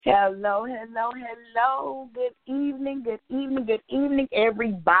Hello, hello, hello. Good evening,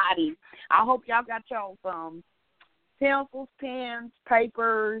 everybody. I hope y'all got y'all some pencils, pens,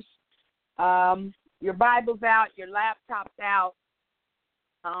 papers, your Bibles out, your laptops out.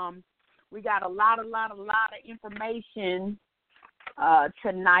 We got a lot of information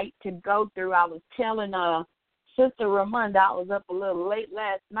tonight to go through. I was telling Sister Ramonda I was up a little late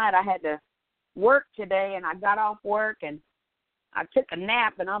last night. I had to work today, and I got off work, and I took a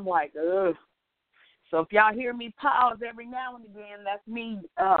nap, and I'm like, ugh. So if y'all hear me pause every now and again, that's me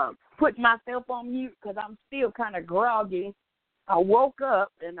putting myself on mute because I'm still kind of groggy. I woke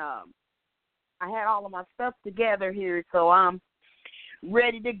up, and I had all of my stuff together here, so I'm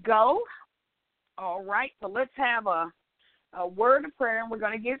ready to go. All right, so let's have a word of prayer, and we're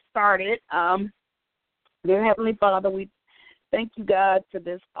going to get started. Dear Heavenly Father, we thank you, God, for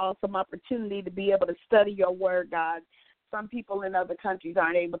this awesome opportunity to be able to study your word, God. Some people in other countries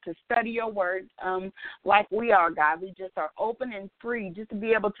aren't able to study your word like we are, God. We just are open and free just to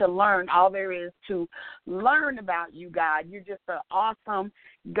be able to learn all there is to learn about you, God. You're just an awesome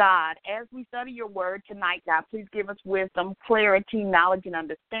God. As we study your word tonight, God, please give us wisdom, clarity, knowledge, and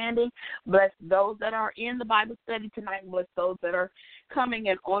understanding. Bless those that are in the Bible study tonight, and bless those that are coming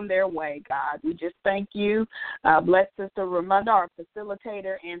and on their way, God. We just thank you. Bless Sister Ramonda, our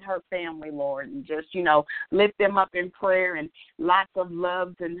facilitator, and her family, Lord, and just, lift them up in prayer and lots of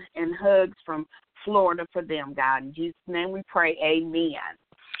loves and hugs from Florida for them, God. In Jesus' name we pray, amen.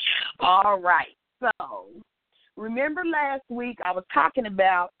 All right, so remember last week I was talking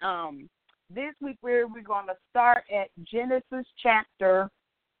about this week we're going to start at Genesis chapter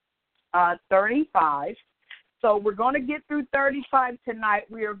 35. So we're going to get through 35 tonight.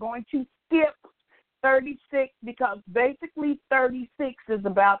 We are going to skip 36 because basically 36 is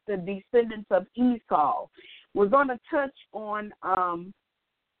about the descendants of Esau. We're going to touch on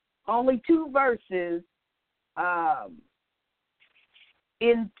only two verses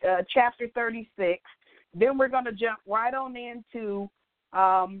in chapter 36. Then we're going to jump right on into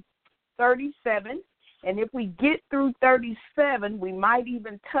 37. And if we get through 37, we might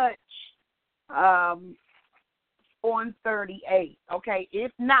even touch on 38. Okay,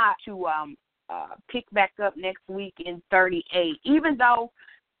 if not, to pick back up next week in 38. Even though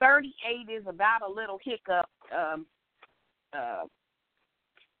 38 is about a little hiccup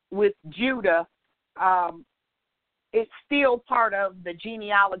with Judah, it's still part of the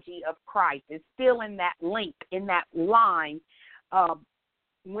genealogy of Christ. It's still in that link, in that line.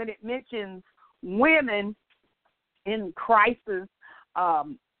 When it mentions women in Christ's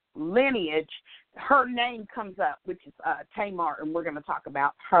lineage, her name comes up, which is Tamar, and we're going to talk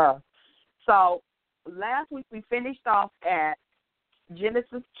about her. So last week we finished off at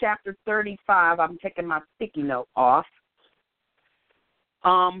Genesis chapter 35. I'm taking my sticky note off.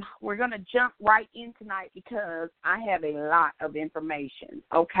 We're going to jump right in tonight because I have a lot of information.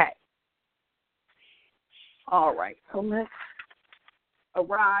 Okay. All right. So let's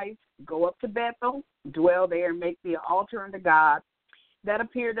arise, go up to Bethel, dwell there, and make thee an altar unto God that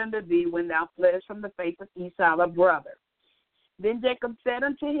appeared unto thee when thou fleddest from the face of Esau thy brother. Then Jacob said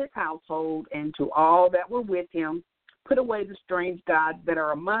unto his household and to all that were with him, put away the strange gods that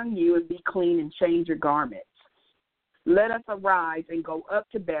are among you, and be clean and change your garments. Let us arise and go up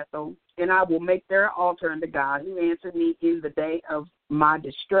to Bethel, and I will make there an altar unto God, who answered me in the day of my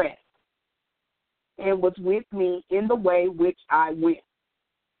distress, and was with me in the way which I went.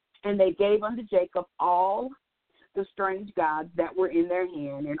 And they gave unto Jacob all the strange gods that were in their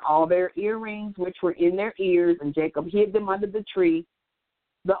hand, and all their earrings which were in their ears, and Jacob hid them under the tree,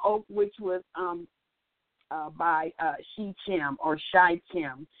 the oak which was by Shechem or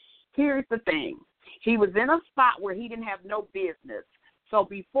Shichem. Here's the thing. He was in a spot where he didn't have no business. So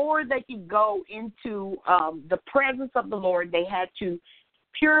before they could go into the presence of the Lord, they had to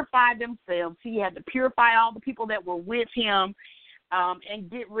purify themselves. He had to purify all the people that were with him and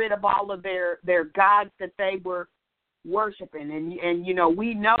get rid of all of their gods that they were worshiping. And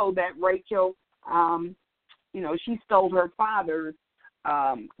we know that Rachel, she stole her father's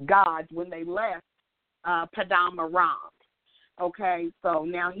gods when they left Padam Aram. Okay, so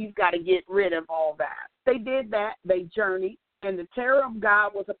now he's got to get rid of all that. They did that. They journeyed, and the terror of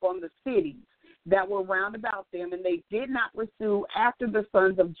God was upon the cities that were round about them, and they did not pursue after the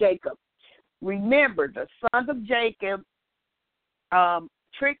sons of Jacob. Remember, the sons of Jacob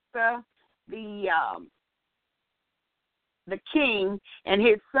tricked the king and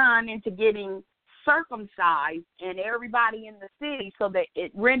his son into getting circumcised and everybody in the city so that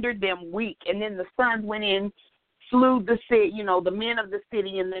it rendered them weak. And then the sons went in, slew the city, the men of the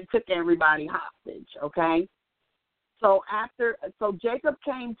city, and then took everybody hostage, okay? So Jacob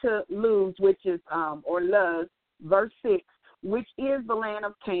came to Luz, which is, or Luz, verse 6, which is the land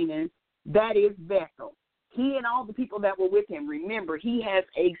of Canaan, that is Bethel. He and all the people that were with him, remember, he has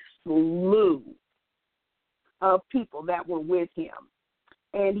a slew of people that were with him.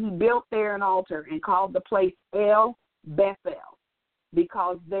 And he built there an altar and called the place El Bethel,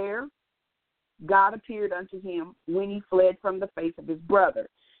 because there God appeared unto him when he fled from the face of his brother.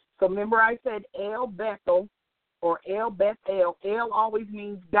 So remember I said El Bethel or El Bethel. El always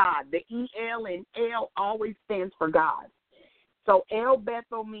means God. The E-L in El always stands for God. So El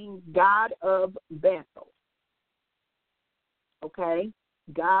Bethel means God of Bethel. Okay?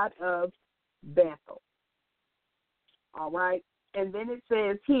 God of Bethel. All right? And then it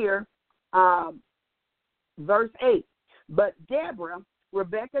says here, verse 8, but Deborah,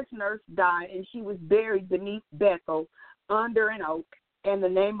 Rebekah's nurse, died, and she was buried beneath Bethel under an oak, and the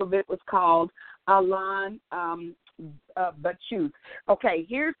name of it was called Alon Bachuth. Okay,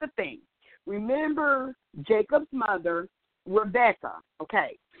 here's the thing. Remember Jacob's mother, Rebekah,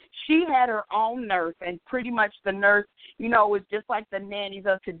 okay? She had her own nurse, and pretty much the nurse, was just like the nannies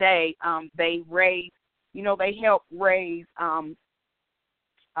of today. They raise, they help raise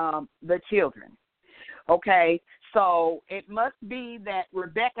the children. Okay, so it must be that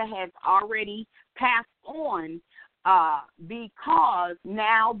Rebekah has already passed on because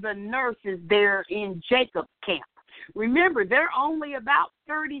now the nurse is there in Jacob's camp. Remember, they're only about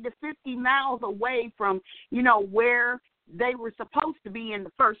 30 to 50 miles away from, where they were supposed to be in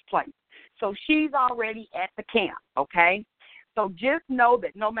the first place. So she's already at the camp, okay? So just know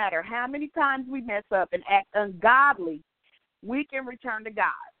that no matter how many times we mess up and act ungodly, we can return to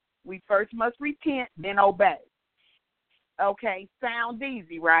God. We first must repent, then obey. Okay, sounds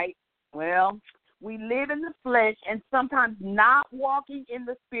easy, right? Well, we live in the flesh, and sometimes not walking in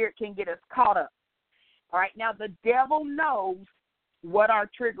the Spirit can get us caught up. All right, now the devil knows what our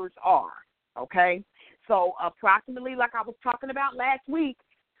triggers are, okay? So approximately, like I was talking about last week,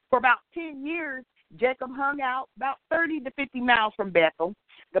 for about 10 years, Jacob hung out about 30 to 50 miles from Bethel,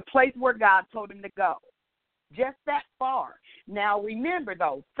 the place where God told him to go. Just that far. Now, remember,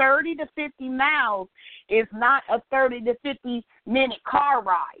 though, 30 to 50 miles is not a 30 to 50-minute car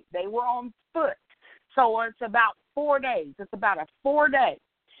ride. They were on foot. So it's about 4 days. It's about a 4-day.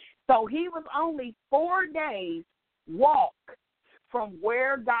 So he was only 4 days walk from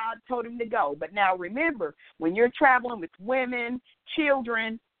where God told him to go. But now, remember, when you're traveling with women,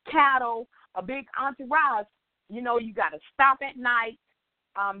 children, cattle, a big entourage, you got to stop at night.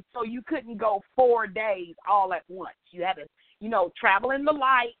 So you couldn't go 4 days all at once. You had to, travel in the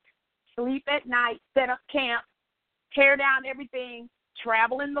light, sleep at night, set up camp, tear down everything,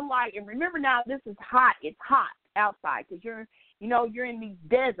 travel in the light. And remember now, this is hot. It's hot outside because you're in these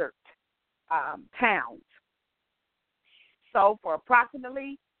desert towns. So for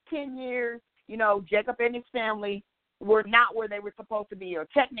approximately 10 years, Jacob and his family were not where they were supposed to be, or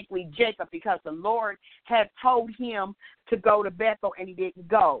technically Jacob, because the Lord had told him to go to Bethel and he didn't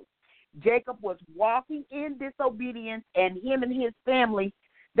go. Jacob was walking in disobedience, and him and his family,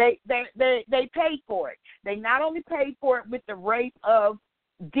 they paid for it. They not only paid for it with the rape of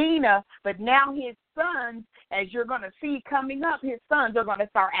Dinah, but now his sons, as you're going to see coming up, his sons are going to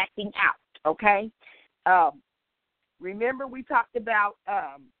start acting out, okay? Remember we talked about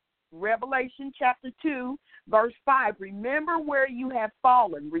Revelation chapter 2, verse 5, remember where you have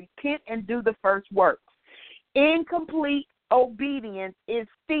fallen, repent and do the first works. Incomplete obedience is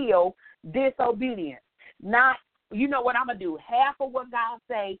still disobedience. Not, what I'm going to do, half of what God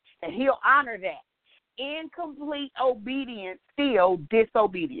say, and he'll honor that. Incomplete obedience, still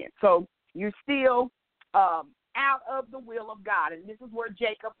disobedience. So you're still out of the will of God, and this is where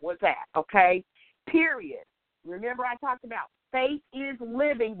Jacob was at, okay? Period. Remember I talked about faith is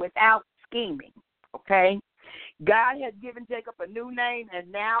living without scheming, okay? God has given Jacob a new name,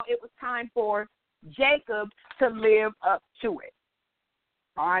 and now it was time for Jacob to live up to it.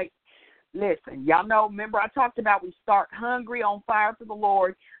 All right? Listen, y'all know, remember I talked about we start hungry, on fire for the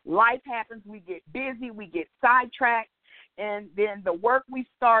Lord. Life happens. We get busy. We get sidetracked. And then the work we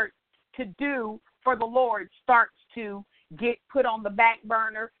start to do for the Lord starts to get put on the back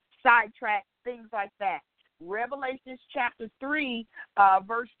burner, sidetracked, things like that. Revelation chapter 3,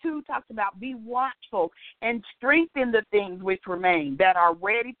 verse 2 talks about be watchful and strengthen the things which remain that are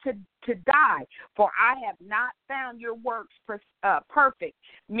ready to die. For I have not found your works perfect,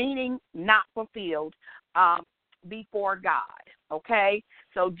 meaning not fulfilled before God. Okay?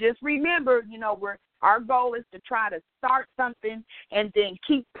 So just remember, our goal is to try to start something and then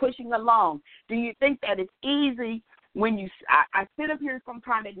keep pushing along. Do you think that it's easy? When I sit up here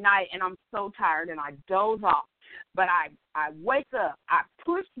sometime at night and I'm so tired and I doze off. But I wake up, I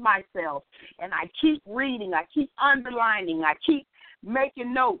push myself, and I keep reading, I keep underlining, I keep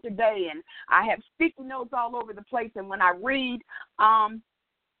making notes today, and I have sticky notes all over the place. And when I read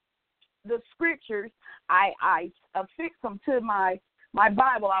the scriptures, I affix them to my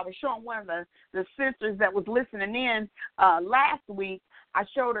Bible. I was showing one of the sisters that was listening in last week. I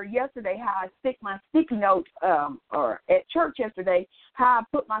showed her yesterday how I stick my sticky notes, or at church yesterday, how I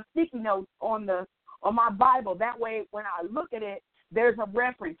put my sticky notes on my Bible. That way, when I look at it, there's a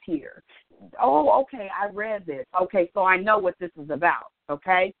reference here. Oh, okay, I read this. Okay, so I know what this is about,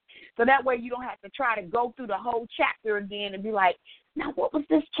 okay? So that way you don't have to try to go through the whole chapter again and be like, now what was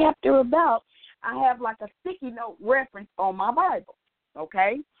this chapter about? I have like a sticky note reference on my Bible,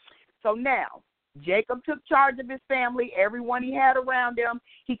 okay? So now, Jacob took charge of his family, everyone he had around him.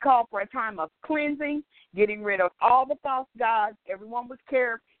 He called for a time of cleansing, getting rid of all the false gods everyone was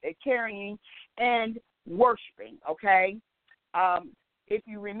carrying, and worshiping, okay? If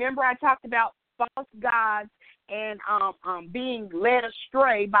you remember, I talked about false gods and being led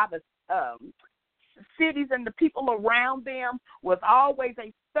astray by the cities and the people around them was always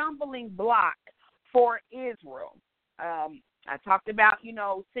a stumbling block for Israel. I talked about,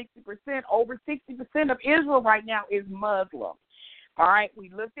 60%, over 60% of Israel right now is Muslim. All right, we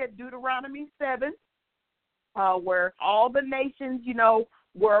looked at Deuteronomy 7, where all the nations,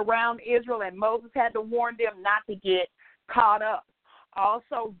 were around Israel, and Moses had to warn them not to get caught up.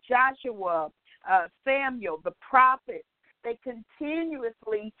 Also, Joshua, Samuel, the prophets, they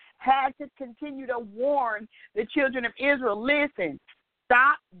continuously had to continue to warn the children of Israel, listen,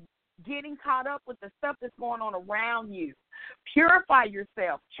 stop getting caught up with the stuff that's going on around you. Purify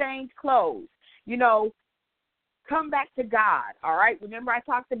yourself, change clothes, come back to God, all right? Remember I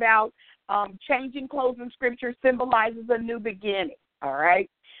talked about changing clothes in Scripture symbolizes a new beginning, all right?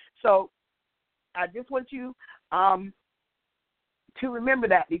 So I just want you to remember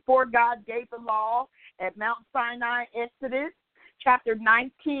that. Before God gave the law at Mount Sinai, Exodus, chapter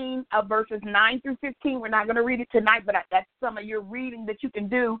 19, verses 9 through 15. We're not going to read it tonight, but that's some of your reading that you can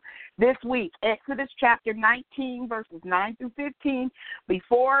do this week. Exodus chapter 19, verses 9 through 15.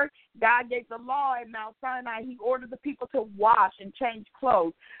 Before God gave the law at Mount Sinai, he ordered the people to wash and change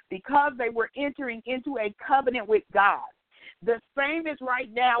clothes because they were entering into a covenant with God. The same is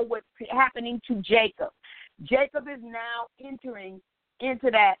right now what's happening to Jacob. Jacob is now entering into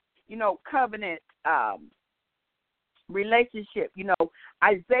that, covenant relationship.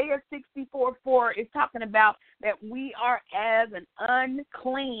 Isaiah 64:4 is talking about that we are as an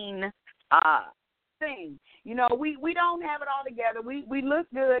unclean thing. We don't have it all together. We look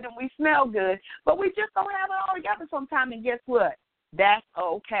good and we smell good, but we just don't have it all together sometimes. And guess what? That's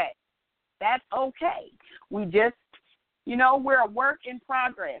okay. That's okay. We just, we're a work in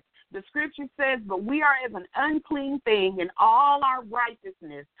progress. The scripture says, but we are as an unclean thing, and all our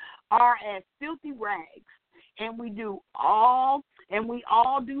righteousness are as filthy rags. And we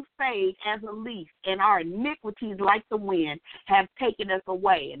all do fade as a leaf, and our iniquities, like the wind, have taken us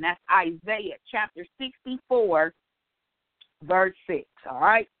away. And that's Isaiah chapter 64, verse 6. All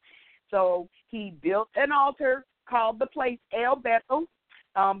right. So he built an altar, called the place El Bethel,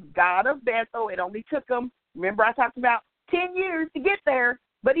 God of Bethel. It only took him, remember I talked about 10 years to get there,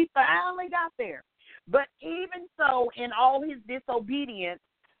 but he finally got there. But even so, in all his disobedience,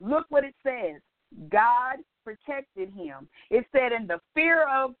 look what it says. God protected him. It said in the fear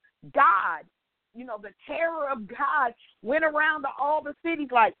of God, the terror of God went around to all the cities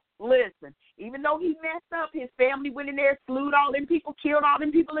like, listen, even though he messed up, his family went in there, slew all them people, killed all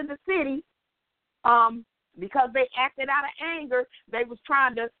them people in the city, because they acted out of anger. They was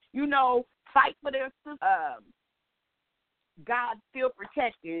trying to, fight for their sister. God still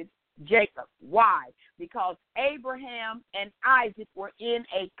protected Jacob. Why? Because Abraham and Isaac were in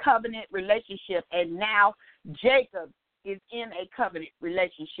a covenant relationship, and now Jacob is in a covenant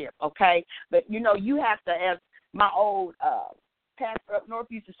relationship, okay? But, you have to, as my old pastor up north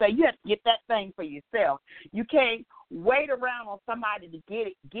used to say, you have to get that thing for yourself. You can't wait around on somebody to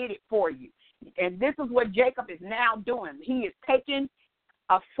get it for you. And this is what Jacob is now doing. He is taking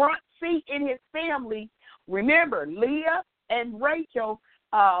a front seat in his family. Remember, Leah and Rachel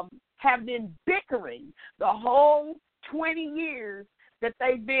have been bickering the whole 20 years that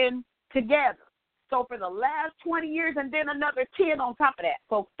they've been together. So for the last 20 years and then another 10 on top of that.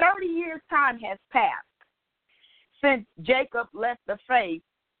 So 30 years time has passed since Jacob left the faith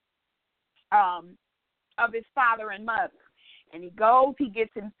of his father and mother. And he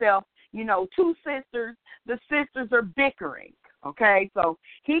gets himself, two sisters. The sisters are bickering, Okay, so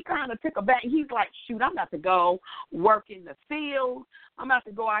he kind of took a back. He's like, shoot, I'm about to go work in the field. I'm about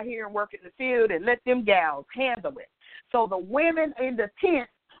to go out here and work in the field and let them gals handle it. So the women in the tent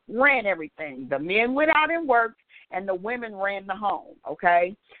ran everything. The men went out and worked, and the women ran the home,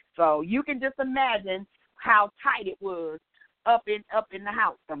 okay? So you can just imagine how tight it was up in the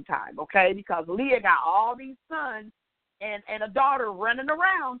house sometime, okay? Because Leah got all these sons and a daughter running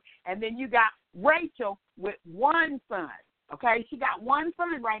around, and then you got Rachel with one son. Okay, she got one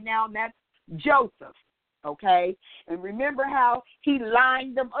son right now, and that's Joseph, okay? And remember how he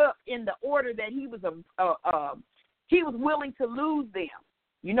lined them up in the order that he was willing to lose them.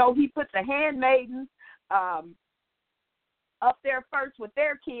 You know, he put the handmaidens up there first with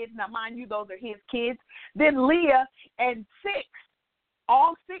their kids. Now, mind you, those are his kids. Then Leah and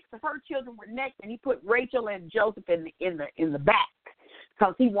all six of her children were next, and he put Rachel and Joseph in the back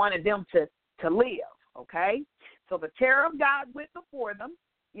because he wanted them to live, okay? So the terror of God went before them.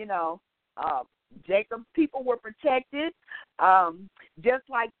 You know, Jacob's people were protected. Just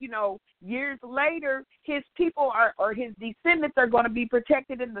like, you know, years later, his people or his descendants are going to be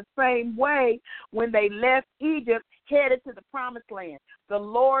protected in the same way when they left Egypt, headed to the promised land. The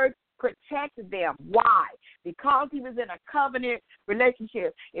Lord protected them. Why? Because he was in a covenant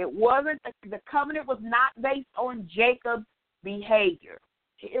relationship. It wasn't, the covenant was not based on Jacob's behavior.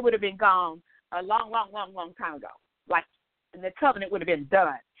 It would have been gone a long time ago. Like, the covenant would have been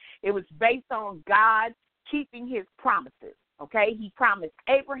done. It was based on God keeping his promises, okay? He promised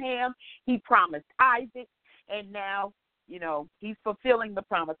Abraham, he promised Isaac, and now, you know, he's fulfilling the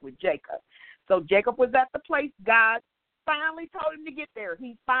promise with Jacob. So Jacob was at the place God finally told him to get there.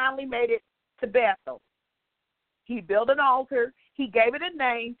 He finally made it to Bethel. He built an altar, he gave it a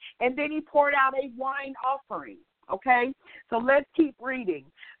name, and then he poured out a wine offering, okay? So let's keep reading.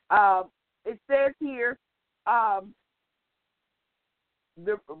 It says here,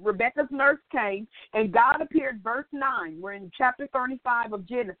 Rebekah's nurse came, and God appeared, verse 9. We're in chapter 35 of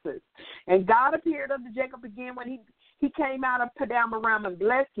Genesis. And God appeared unto Jacob again when he came out of Paddan Aram and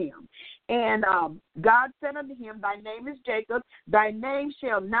blessed him. And God said unto him, thy name is Jacob. Thy name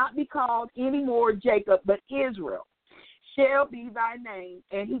shall not be called any more Jacob, but Israel shall be thy name.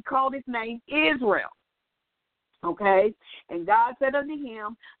 And he called his name Israel. Okay, and God said unto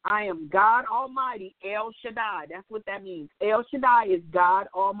him, I am God Almighty, El Shaddai. That's what that means. El Shaddai is God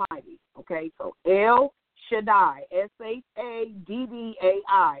Almighty. Okay, so El Shaddai, Shaddai.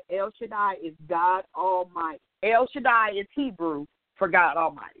 El Shaddai is God Almighty. El Shaddai is Hebrew for God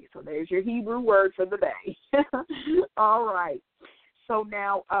Almighty. So there's your Hebrew word for the day. All right. So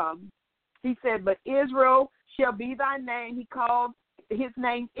now he said, but Israel shall be thy name. He called his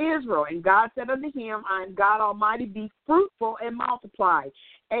name Israel. And God said unto him, I am God Almighty, be fruitful and multiply.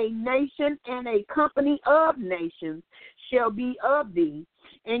 A nation and a company of nations shall be of thee,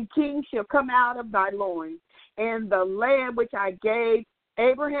 and kings shall come out of thy loins. And the land which I gave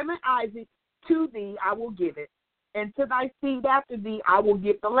Abraham and Isaac, to thee I will give it, and to thy seed after thee I will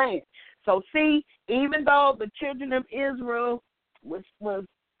give the land. So see, even though the children of Israel was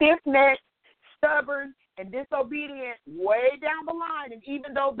stiff-necked, stubborn, and disobedient way down the line, and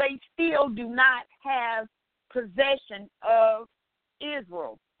even though they still do not have possession of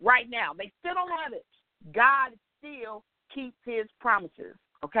Israel right now, they still don't have it, God still keeps his promises,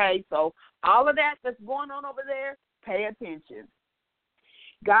 okay? So all of that that's going on over there, pay attention.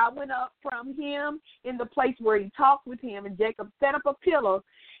 God went up from him in the place where he talked with him, and Jacob set up a pillar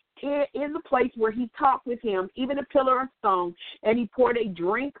in the place where he talked with him, even a pillar of stone, and he poured a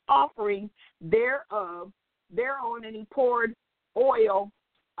drink offering thereon, and he poured oil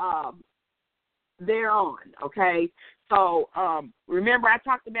thereon, okay? So remember I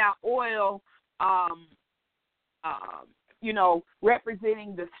talked about oil,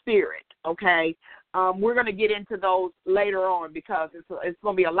 representing the spirit, okay? We're going to get into those later on because it's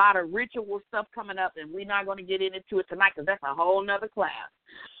going to be a lot of ritual stuff coming up, and we're not going to get into it tonight because that's a whole nother class.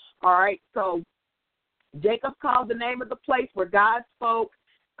 All right, so Jacob called the name of the place where God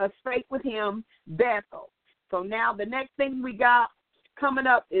spake with him, Bethel. So now the next thing we got coming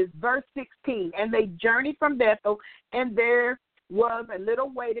up is verse 16. And they journeyed from Bethel, and there was a little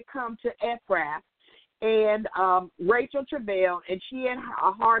way to come to Ephrath. And Rachel travailed, and she had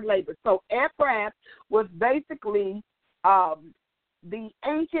a hard labor. So Ephrath was basically the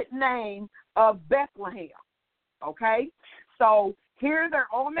ancient name of Bethlehem, okay? So here they're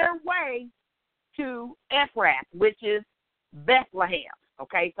on their way to Ephrath, which is Bethlehem,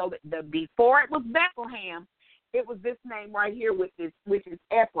 okay? So the before it was Bethlehem, it was this name right here, which is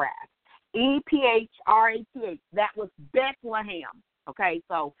Ephrath, Ephrath. That was Bethlehem, okay?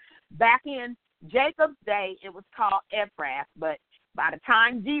 So back in Jacob's day, it was called Ephrath, but by the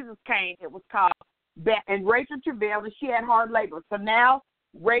time Jesus came, it was called Beth. And Rachel travailed, and she had hard labor. So now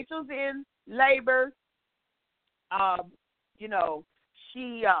Rachel's in labor. You know,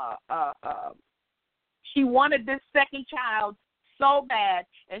 she wanted this second child so bad,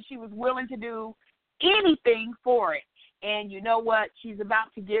 and she was willing to do anything for it. And you know what? She's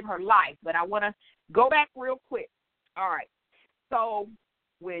about to give her life. But I want to go back real quick. All right. So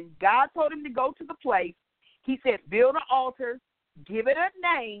when God told him to go to the place, he said, build an altar, give it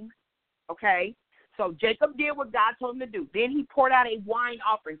a name, okay? So Jacob did what God told him to do. Then he poured out a wine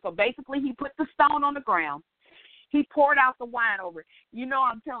offering. So basically he put the stone on the ground. He poured out the wine over it. You know,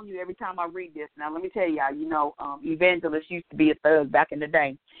 I'm telling you every time I read this. Now, let me tell y'all, you know, Evangelist used to be a thug back in the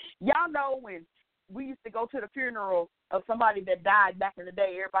day. Y'all know when we used to go to the funeral of somebody that died back in the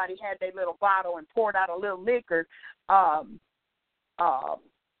day, everybody had their little bottle and poured out a little liquor at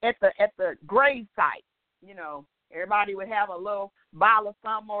the grave site. You know, everybody would have a little bottle of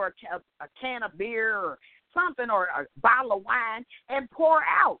something or a can of beer or something or a bottle of wine and pour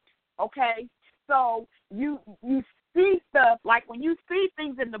out, okay? So you see stuff, like when you see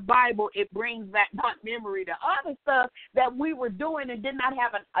things in the Bible, it brings back memory to other stuff that we were doing and did not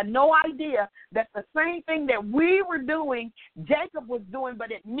have no idea that the same thing that we were doing, Jacob was doing,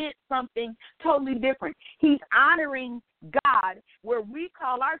 but it meant something totally different. He's honoring God where we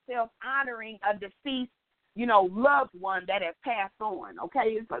call ourselves honoring a deceased, you know, loved one that has passed on,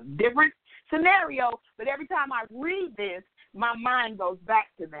 okay? It's a different scenario, but every time I read this, my mind goes back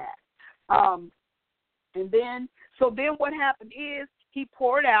to that. And then what happened is he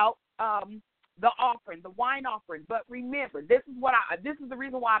poured out the offering, the wine offering. But remember, this is the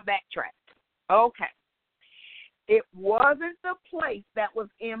reason why I backtracked. Okay. It wasn't the place that was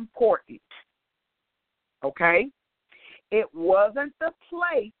important. Okay? It wasn't the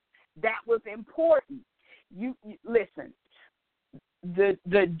place that was important. You listen.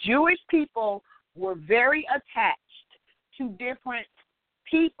 The Jewish people were very attached to different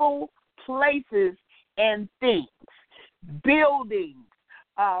people, places, and things. Buildings,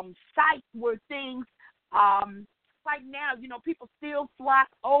 sites were things like now, you know, people still flock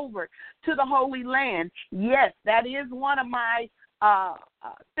over to the Holy Land. Yes, that is one of my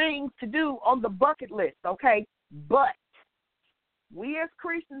things to do on the bucket list, okay? But we as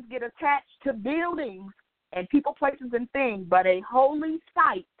Christians get attached to buildings and people, places, and things, but a holy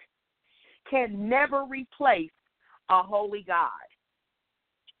site can never replace a holy God.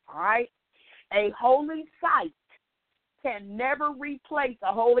 All right? A holy site can never replace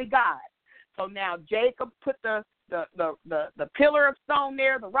a holy God. So now Jacob put the pillar of stone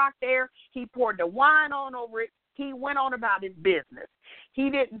there, the rock there. He poured the wine on over it. He went on about his business. He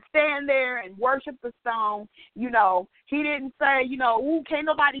didn't stand there and worship the stone. You know, he didn't say, you know, ooh, can't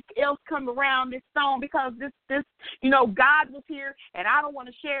nobody else come around this stone because this, you know, God was here and I don't want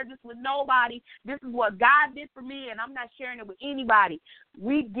to share this with nobody. This is what God did for me and I'm not sharing it with anybody.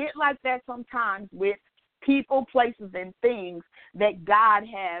 We get like that sometimes with people, places, and things that God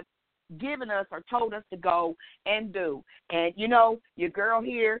has given us or told us to go and do. And, you know, your girl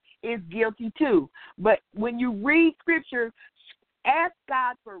here is guilty too. But when you read Scripture, ask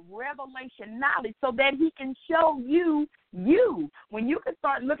God for revelation knowledge so that he can show you. When you can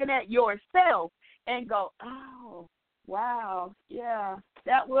start looking at yourself and go, oh, wow, yeah,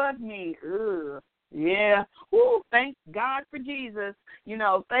 that was me. Ugh. Yeah. Ooh, thank God for Jesus. You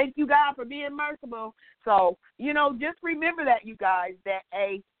know, thank you, God, for being merciful. So, you know, just remember that, you guys, that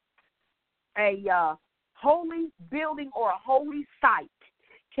a holy building or a holy site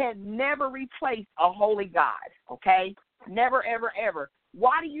can never replace a holy God, okay? Never, ever, ever.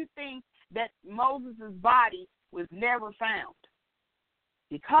 Why do you think that Moses' body was never found?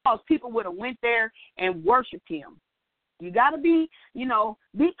 Because people would have went there and worshiped him. You got to be, you know,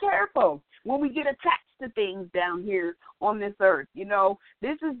 be careful when we get attached to things down here on this earth. You know,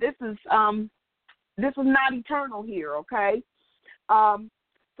 this is not eternal here, okay?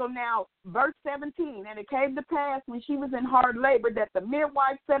 So now, verse 17, and it came to pass when she was in hard labor that the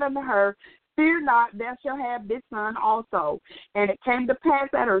midwife said unto her, fear not, thou shalt have this son also. And it came to pass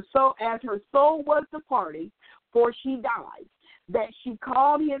as her soul was departing, for she died, that she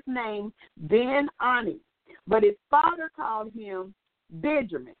called his name Ben-Ani. But his father called him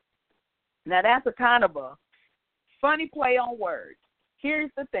Benjamin. Now, that's a kind of a funny play on words.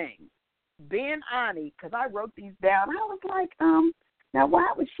 Here's the thing. Ben-Ani, because I wrote these down, I was like, now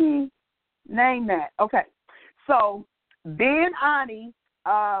why would she name that? Okay. So, Ben-Ani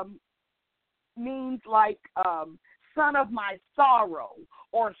means like son of my sorrow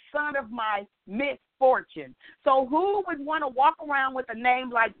or son of my misfortune. So who would want to walk around with a name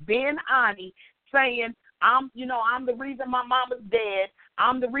like Ben-Ani saying, I'm the reason my mama's dead.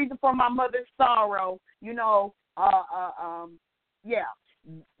 I'm the reason for my mother's sorrow.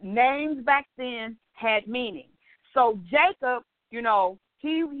 Names back then had meaning. So Jacob,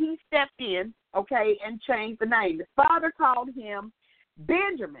 he stepped in, okay, and changed the name. His father called him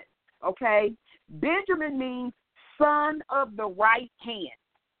Benjamin, okay. Benjamin means son of the right hand,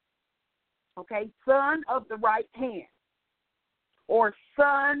 okay, son of the right hand, or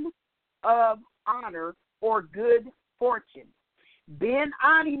son of honor or good fortune.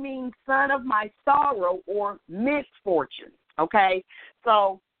 Ben-Ani means son of my sorrow or misfortune, okay.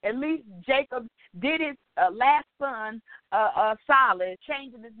 So at least Jacob did his last son solid,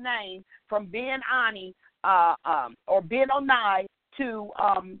 changing his name from Ben-Ani or Ben-Oni to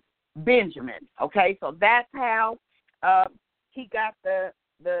Benjamin. Okay, so that's how he got the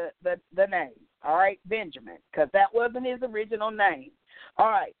name. All right, Benjamin, because that wasn't his original name. All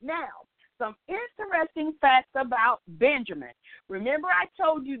right, now some interesting facts about Benjamin. Remember, I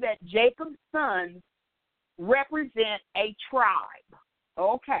told you that Jacob's sons represent a tribe.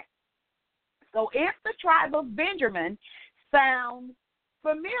 Okay. So if the tribe of Benjamin sounds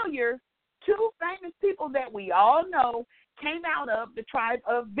familiar, two famous people that we all know came out of the tribe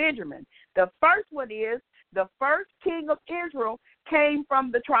of Benjamin. The first one is the first king of Israel came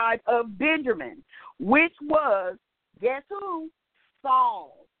from the tribe of Benjamin, which was, guess who?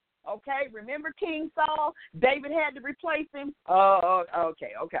 Saul. Okay, remember King Saul? David had to replace him.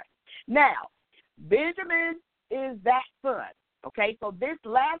 Okay. Now, Benjamin is that son. Okay, so this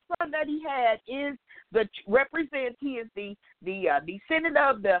last son that he had is he is the descendant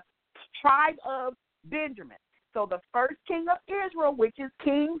of the tribe of Benjamin. So the first king of Israel, which is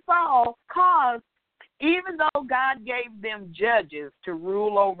King Saul, caused, even though God gave them judges to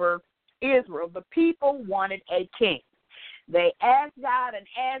rule over Israel, the people wanted a king. They asked God and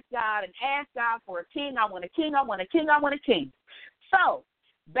asked God and asked God for a king. I want a king, I want a king, I want a king. So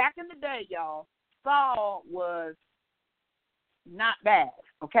back in the day, y'all, Saul was not bad,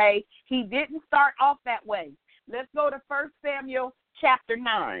 okay? He didn't start off that way. Let's go to 1 Samuel chapter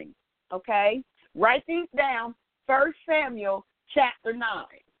 9, okay? Write these down, 1 Samuel chapter 9,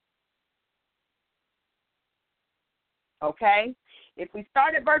 okay? If we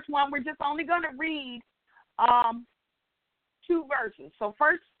start at verse 1, we're just only going to read 2 verses. So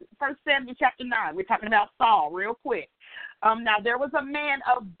 1 Samuel chapter 9, we're talking about Saul real quick. Now, there was a man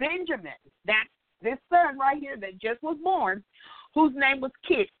of Benjamin, that's this son right here that just was born, whose name was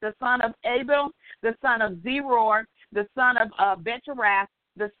Kish, the son of Abel, the son of Zeror, the son of Betarath,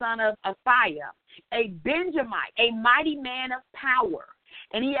 the son of Aphiah, a Benjamite, a mighty man of power.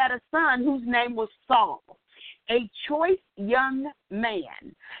 And he had a son whose name was Saul, a choice young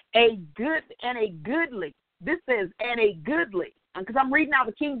man, goodly. This says, and a goodly, because I'm reading out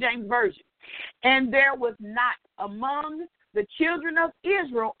the King James Version. And there was not among the children of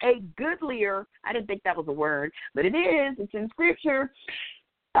Israel a goodlier, I didn't think that was a word, but it is, it's in Scripture,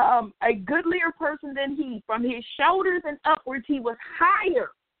 a goodlier person than he. From his shoulders and upwards, he was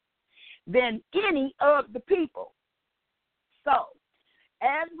higher than any of the people. So,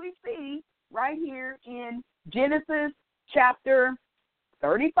 as we see right here in Genesis chapter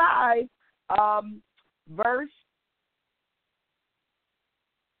 35, verse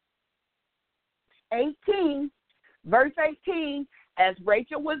 18, as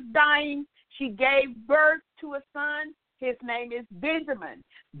Rachel was dying, she gave birth to a son. His name is Benjamin.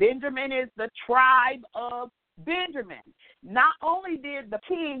 Benjamin is the tribe of Benjamin. Not only did the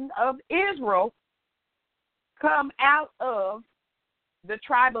king of Israel come out of the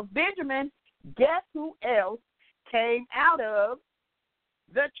tribe of Benjamin, guess who else came out of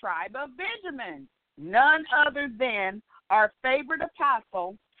the tribe of Benjamin? None other than our favorite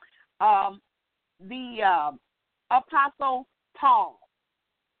apostle, the Apostle Paul.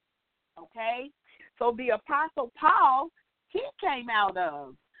 Okay? So the Apostle Paul, he came out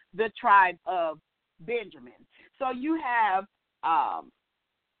of the tribe of Benjamin. So you have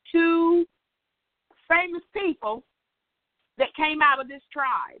 2 famous people that came out of this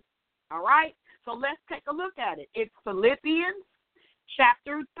tribe. All right? So let's take a look at it. It's Philippians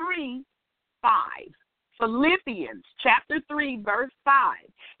chapter 3, 5. Philippians chapter 3, verse 5.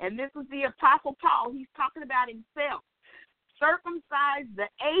 And this is the Apostle Paul. He's talking about himself. Circumcised the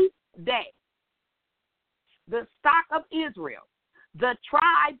 8th day, the stock of Israel, the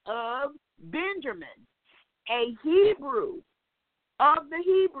tribe of Benjamin, a Hebrew of the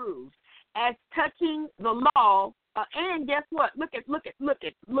Hebrews, as touching the law. And guess what? Look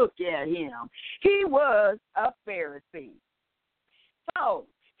at him. He was a Pharisee. So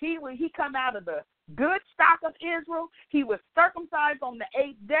he come out of the good stock of Israel. He was circumcised on the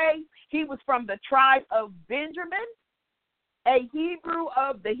 8th day. He was from the tribe of Benjamin, a Hebrew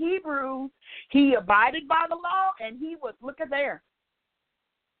of the Hebrews. He abided by the law, and he was, look at there.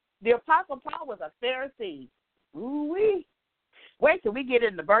 The Apostle Paul was a Pharisee. Ooh-wee. Wait till we get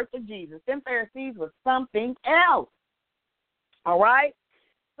in the birth of Jesus. Them Pharisees was something else. All right?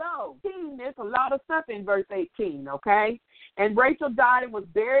 So, there's a lot of stuff in verse 18, okay? And Rachel died and was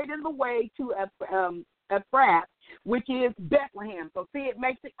buried in the way to Ephrath, which is Bethlehem. So, see, it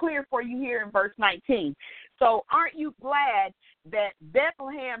makes it clear for you here in verse 19. So, aren't you glad that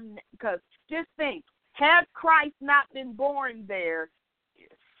Bethlehem, because just think, had Christ not been born there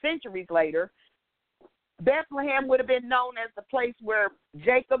centuries later, Bethlehem would have been known as the place where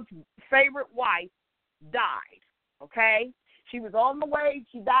Jacob's favorite wife died, okay? She was on the way.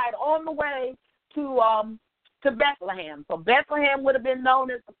 She died on the way to Bethlehem. So Bethlehem would have been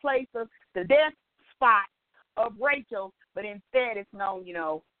known as the place of the death spot of Rachel, but instead it's known,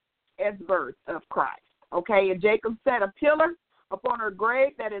 as birth of Christ. Okay, and Jacob set a pillar upon her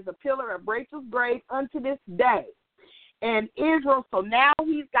grave, that is a pillar of Rachel's grave unto this day. And Israel, so now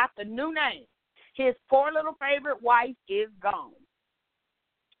he's got the new name. His poor little favorite wife is gone.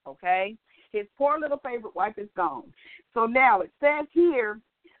 Okay? His poor little favorite wife is gone. So now it says here,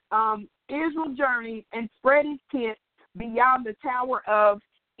 Israel journeyed and spread his tent beyond the tower of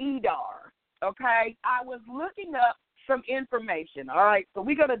Edar. Okay? I was looking up some information. All right? So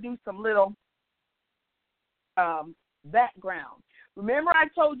we're going to do some little background. Remember I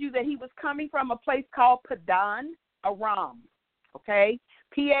told you that he was coming from a place called Padan Aram. Okay?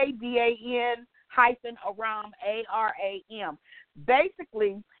 Padan Aram, Aram.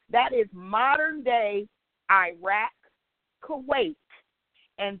 Basically, that is modern-day Iraq, Kuwait,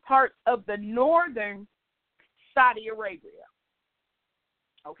 and parts of the northern Saudi Arabia.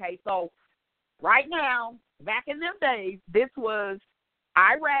 Okay, so right now, back in them days, this was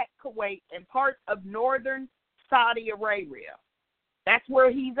Iraq, Kuwait, and parts of northern Saudi Arabia. That's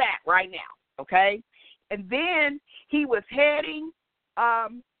where he's at right now, okay? And then he was heading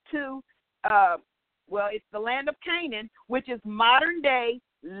to it's the land of Canaan, which is modern-day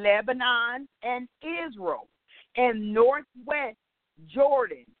Lebanon and Israel, and northwest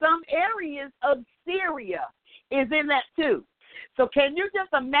Jordan. Some areas of Syria is in that too. So can you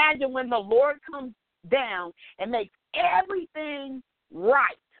just imagine when the Lord comes down and makes everything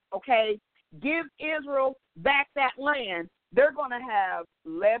right, okay, give Israel back that land, they're going to have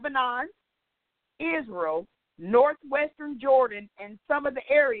Lebanon, Israel, northwestern Jordan, and some of the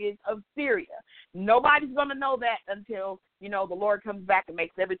areas of Syria. Nobody's going to know that until, the Lord comes back and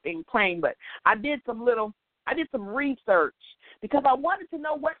makes everything plain. But I did some research because I wanted to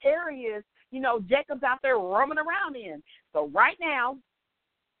know what areas, Jacob's out there roaming around in. So right now,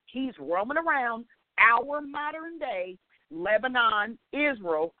 he's roaming around our modern day Lebanon,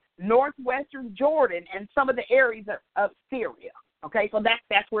 Israel, northwestern Jordan, and some of the areas of Syria. Okay, so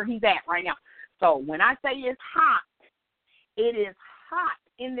that's where he's at right now. So when I say it's hot, it is hot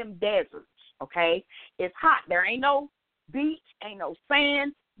in them deserts, okay? It's hot. There ain't no beach, ain't no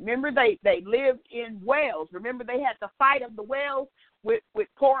sand. Remember, they lived in wells. Remember, they had the fight of the wells with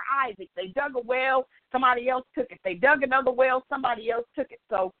poor Isaac. They dug a well, somebody else took it. They dug another well, somebody else took it.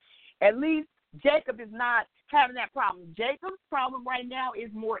 So at least Jacob is not having that problem. Jacob's problem right now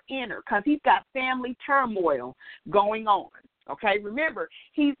is more inner because he's got family turmoil going on. Okay, remember,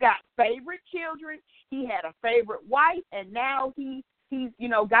 he's got favorite children, he had a favorite wife, and now he's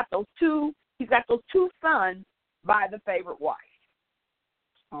got those two sons by the favorite wife.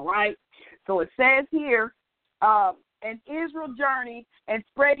 All right, so it says here, and Israel journeyed and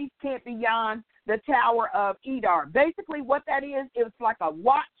spread his tent beyond the tower of Edar. Basically what that is, it's like a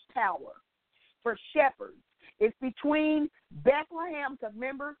watchtower for shepherds. It's between Bethlehem, because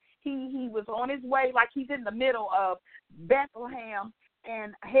remember, he was on his way, like he's in the middle of Bethlehem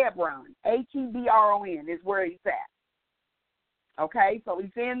and Hebron. Hebron is where he's at. Okay, so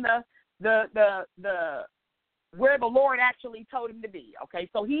he's in the where the Lord actually told him to be. Okay,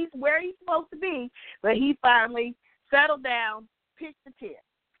 so he's where he's supposed to be, but he finally settled down, pitched the tent.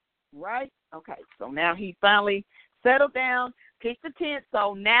 Right? Okay, so now he finally settled down, pitched the tent.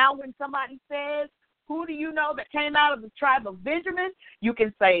 So now when somebody says, who do you know that came out of the tribe of Benjamin? You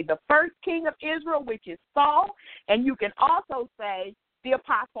can say the first king of Israel, which is Saul, and you can also say the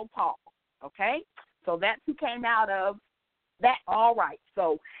Apostle Paul, okay? So that's who came out of that. All right,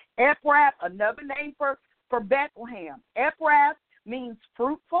 so Ephrath, another name for Bethlehem. Ephrath means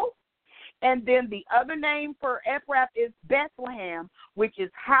fruitful, and then the other name for Ephrath is Bethlehem, which is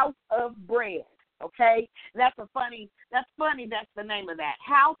house of bread, Okay? That's funny, that's the name of that.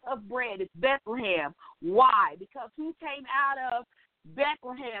 House of bread is Bethlehem. Why? Because who came out of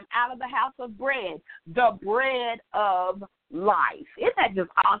Bethlehem, out of the house of bread? The bread of life. Isn't that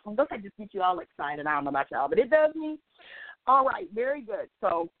just awesome? Doesn't that just get you all excited? I don't know about y'all, but it does me. All right, very good.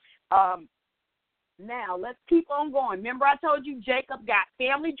 So now let's keep on going. Remember I told you Jacob got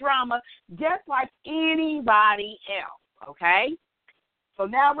family drama just like anybody else, okay? So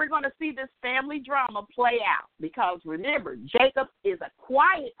now we're going to see this family drama play out because, remember, Jacob is a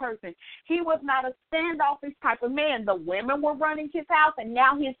quiet person. He was not a standoffish type of man. The women were running his house, and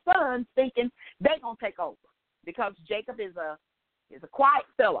now his son's thinking they're going to take over because Jacob is a quiet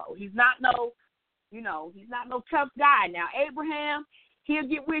fellow. He's not no tough guy. Now, Abraham, he'll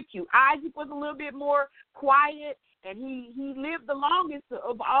get with you. Isaac was a little bit more quiet, and he lived the longest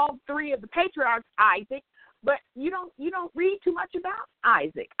of all three of the patriarchs, Isaac. But you don't read too much about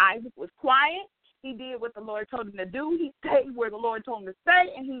Isaac. Isaac was quiet. He did what the Lord told him to do. He stayed where the Lord told him to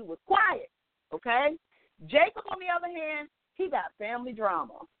stay, and he was quiet. Okay? Jacob, on the other hand, he got family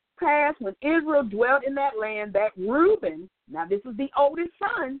drama. Past when Israel dwelt in that land, that Reuben, now this is the oldest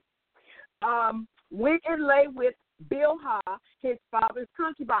son, went and lay with Bilhah, his father's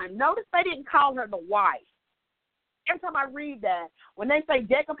concubine. Notice they didn't call her the wife. Every time I read that, when they say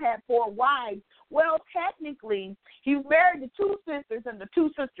Jacob had 4 wives, well, technically, he was married to 2 sisters, and the 2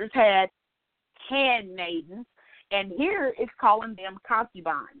 sisters had handmaidens, and here it's calling them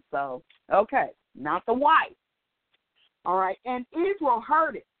concubines. So, okay, not the wife. All right, and Israel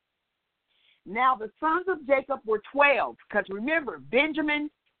heard it. Now, the sons of Jacob were 12, because remember,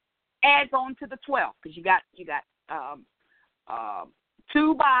 Benjamin adds on to the 12, because you got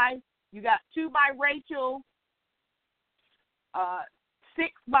 2 by Rachel, 6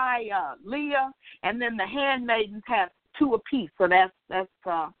 by Leah, and then the handmaidens have 2 apiece. So that's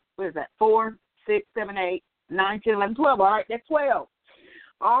what is that? 4, 6, 7, 8, 9, 10, 11, 12. All right, that's 12.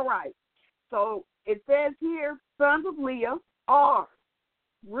 All right. So it says here, sons of Leah are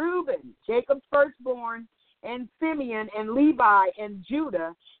Reuben, Jacob's firstborn, and Simeon, and Levi, and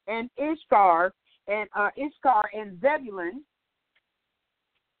Judah, and Issachar, and Zebulun,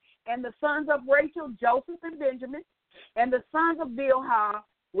 and the sons of Rachel, Joseph, and Benjamin. And the sons of Bilhah,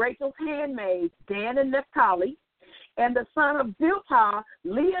 Rachel's handmaids, Dan and Naphtali. And the son of Zilpah,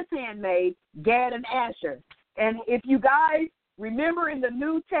 Leah's handmaid, Gad and Asher. And if you guys remember in the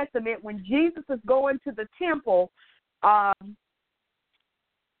New Testament, when Jesus is going to the temple,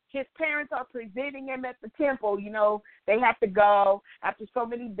 his parents are presenting him at the temple. You know, they have to go after so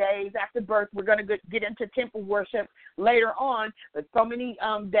many days after birth. We're going to get into temple worship later on, but so many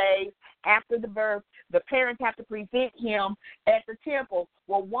days after the birth, the parents have to present him at the temple.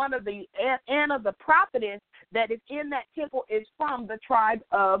 Well, one of the Anna, the prophetess that is in that temple, is from the tribe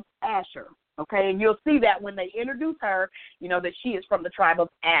of Asher. Okay, and you'll see that when they introduce her, you know, that she is from the tribe of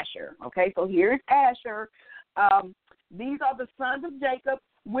Asher. Okay, so here's Asher. These are the sons of Jacob,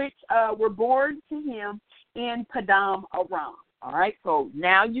 which were born to him in Padam Aram. All right, so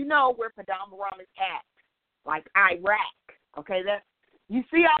now you know where Padam Aram is at, like Iraq. Okay, you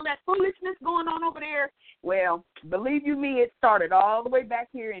see all that foolishness going on over there? Well, believe you me, it started all the way back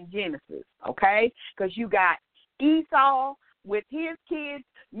here in Genesis, okay? Because you got Esau with his kids.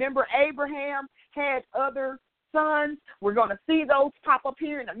 Remember, Abraham had other sons. We're going to see those pop up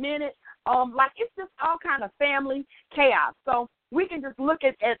here in a minute. Like, it's just all kind of family chaos. So we can just look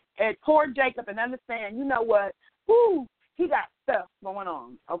at poor Jacob and understand, you know what? Whoo, he got stuff going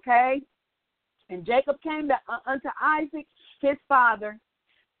on, okay? And Jacob came unto Isaac, his father,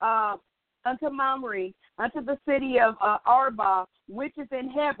 unto Mamre, unto the city of Arba, which is in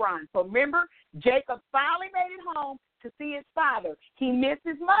Hebron. So remember, Jacob finally made it home to see his father. He missed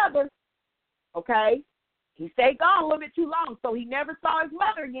his mother, okay? He stayed gone a little bit too long, so he never saw his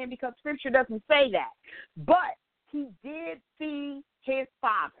mother again because Scripture doesn't say that. But he did see his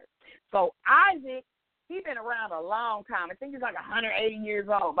father. So Isaac, he's been around a long time. I think he's like 180 years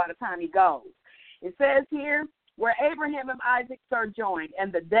old by the time he goes. It says here, where Abraham and Isaac sojourned,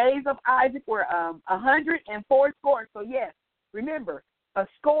 and the days of Isaac were 104 scores. So yes, remember, a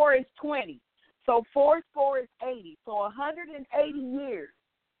score is 20. So 4 score is 80. So 180 years.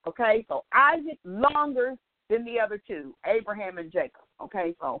 Okay, so Isaac longer than the other two, Abraham and Jacob.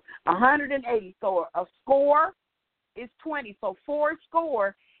 Okay, so 180. So a score is 20. So 4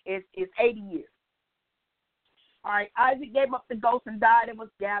 score is 80 years. All right, Isaac gave up the ghost and died and was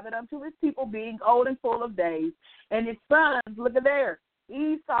gathered unto his people, being old and full of days. And his sons, look at there,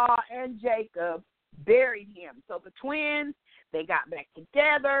 Esau and Jacob buried him. So the twins, they got back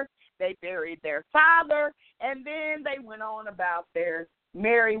together. They buried their father, and then they went on about their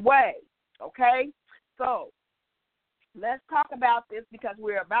merry way. okay? So let's talk about this because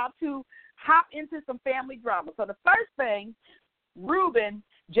we're about to hop into some family drama. So the first thing, Reuben,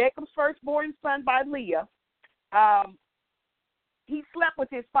 Jacob's firstborn son by Leah, he slept with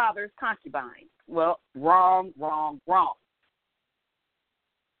his father's concubine. Well, wrong.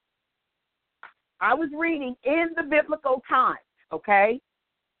 I was reading in the biblical times, okay,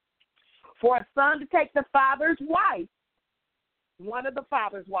 for a son to take the father's wife, one of the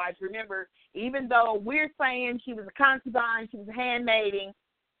father's wives. Remember, even though we're saying she was a concubine, she was a handmaiden,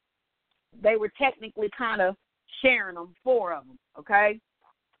 they were technically kind of sharing them, 4 of them, okay?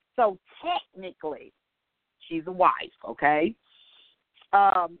 So technically, she's a wife, okay?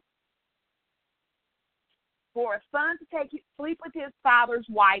 For a son to sleep with his father's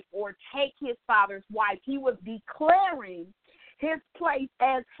wife or take his father's wife, he was declaring his place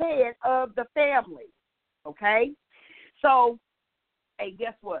as head of the family, okay? So, hey,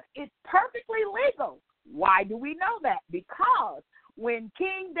 guess what? It's perfectly legal. Why do we know that? Because when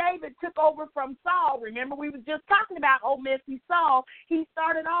King David took over from Saul, remember we were just talking about old messy Saul, he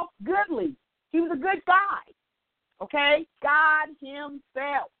started off goodly. He was a good guy, okay? God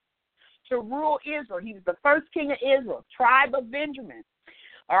himself to rule Israel. He was the first king of Israel, tribe of Benjamin.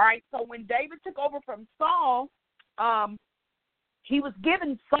 All right, so when David took over from Saul, he was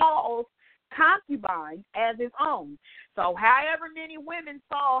given Saul's concubine as his own. So however many women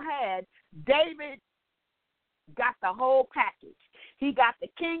Saul had, David got the whole package. He got the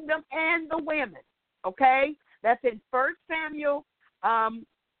kingdom and the women, okay? That's in 1 Samuel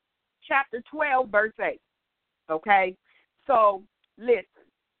chapter 12, verse 8, okay? So, listen,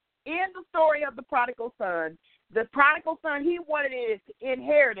 in the story of the prodigal son, he wanted his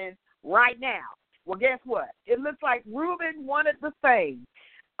inheritance right now. Well, guess what? It looks like Reuben wanted the same.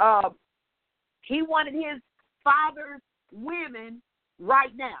 He wanted his father's women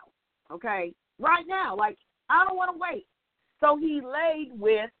right now, okay? Right now, like, I don't want to wait. So he laid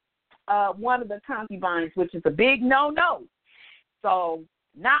with one of the concubines, which is a big no-no. So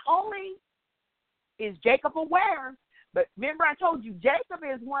not only is Jacob aware, but remember I told you Jacob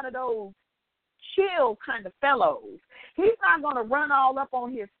is one of those chill kind of fellows. He's not going to run all up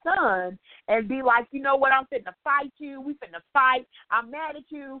on his son and be like, you know what, I'm finna fight you. We finna fight. I'm mad at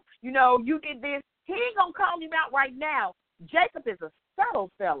you. You know, you did this. He ain't going to call him out right now. Jacob is a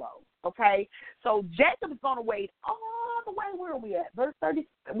subtle fellow, okay? So Jacob is going to wait all the way, where are we at? Verse 30,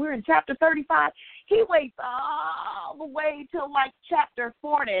 we're in chapter 35. He waits all the way till like chapter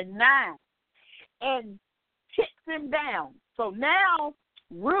 49 and kicks him down. So now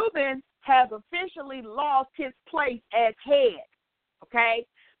Reuben has officially lost his place as head, okay?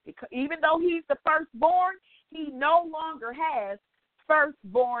 Because even though he's the firstborn, he no longer has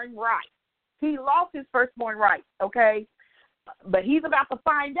firstborn rights. He lost his firstborn rights, okay? But he's about to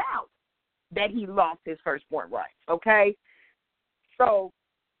find out that he lost his firstborn rights, okay? So,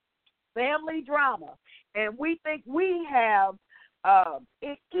 family drama. And we think we have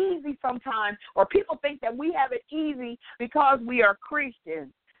it easy sometimes, or people think that we have it easy because we are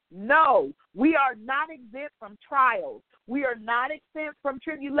Christians. No, we are not exempt from trials. We are not exempt from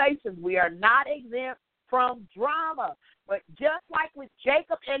tribulations. We are not exempt from drama. But just like with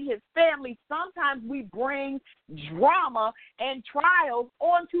Jacob and his family, sometimes we bring drama and trials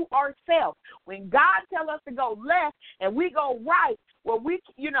onto ourselves. When God tells us to go left and we go right, well, we're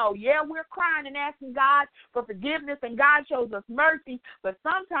crying and asking God for forgiveness, and God shows us mercy. But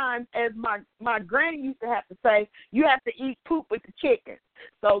sometimes, as my granny used to have to say, you have to eat poop with the chickens.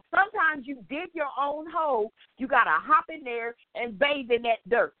 So sometimes you dig your own hole. You got to hop in there and bathe in that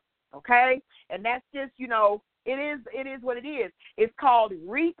dirt, okay? And that's just, it is what it is. It's called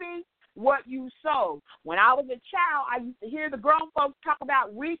reaping what you sow. When I was a child, I used to hear the grown folks talk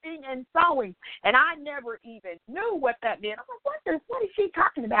about reaping and sowing, and I never even knew what that meant. I'm like, what is she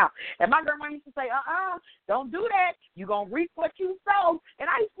talking about? And my grandma used to say, don't do that. You're going to reap what you sow. And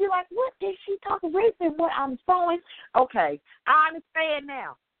I used to be like, what is she talking, reaping what I'm sowing? Okay, I understand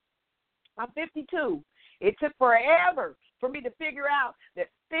now. I'm 52. It took forever for me to figure out that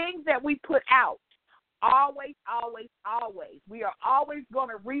things that we put out, always, always, always. We are always going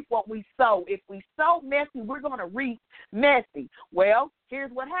to reap what we sow. If we sow messy, we're going to reap messy. Well,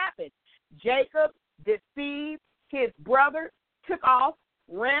 here's what happened. Jacob deceived his brother, took off,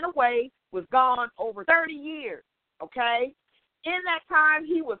 ran away, was gone over 30 years, okay? In that time,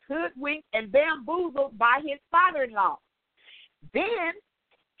 he was hoodwinked and bamboozled by his father-in-law. Then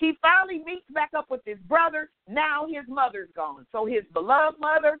he finally meets back up with his brother. Now his mother's gone. So his beloved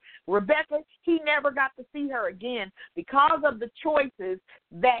mother, Rebecca, he never got to see her again because of the choices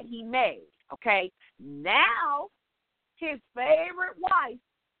that he made, okay? Now his favorite wife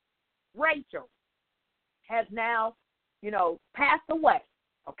Rachel, has now, passed away,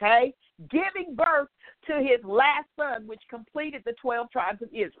 okay, giving birth to his last son, which completed the 12 tribes of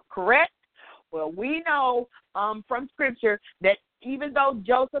Israel, correct? Well, we know from Scripture that even though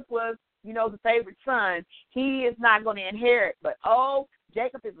Joseph was, the favorite son, he is not going to inherit. But,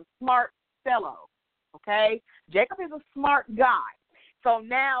 Jacob is a smart fellow, okay? Jacob is a smart guy. So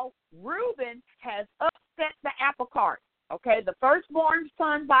now Reuben has upset the apple cart, okay? The firstborn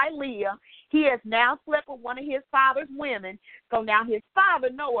son by Leah, he has now slept with one of his father's women. So now his father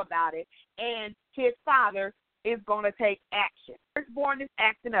know about it, and his father is going to take action. Firstborn is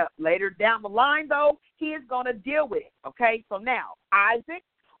acting up. Later down the line, though, he is going to deal with it, okay? So now Isaac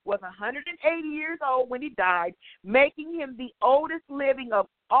was 180 years old when he died, making him the oldest living of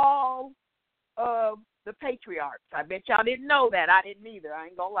all of the patriarchs. I bet y'all didn't know that. I didn't either. I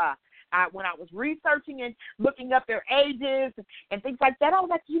ain't going to lie. When I was researching and looking up their ages and things like that, I was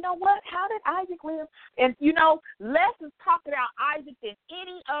like, you know what? How did Isaac live? And, less is talked about Isaac than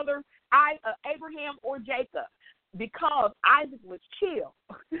any other Abraham or Jacob, because Isaac was chill.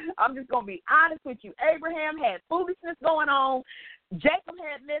 I'm just going to be honest with you. Abraham had foolishness going on. Jacob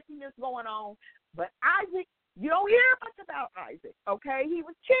had messiness going on. But Isaac, you don't hear much about Isaac, okay? He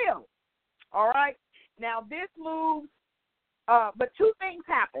was chill, all right? Now, this moves, but two things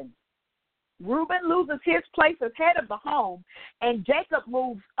happen. Reuben loses his place as head of the home, and Jacob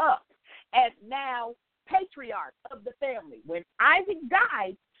moves up as now patriarch of the family. When Isaac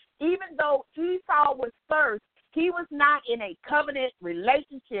died, even though Esau was first, he was not in a covenant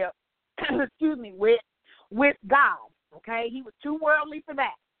relationship, with God, okay? He was too worldly for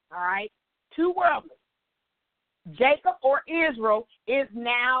that, all right? Too worldly. Jacob, or Israel, is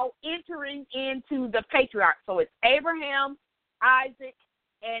now entering into the patriarch. So it's Abraham, Isaac,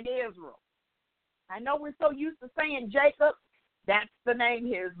 and Israel. I know we're so used to saying Jacob. That's the name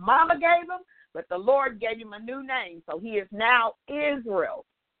his mama gave him, but the Lord gave him a new name. So he is now Israel,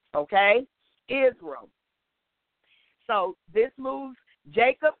 okay? Israel. So this moves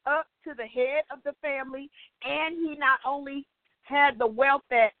Jacob up to the head of the family, and he not only had the wealth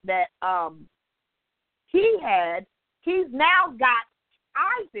that he had, he's now got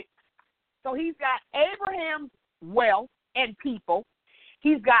Isaac. So he's got Abraham's wealth and people.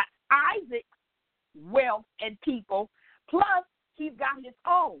 He's got Isaac's wealth and people, plus he's got his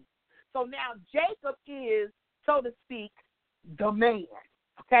own. So now Jacob is, so to speak, the man,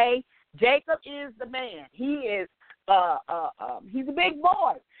 okay? Jacob is the man. He is, he's a big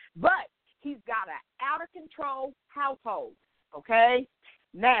boy, but he's got an out-of-control household, okay?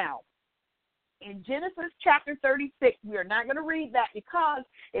 Now, in Genesis chapter 36, we are not going to read that because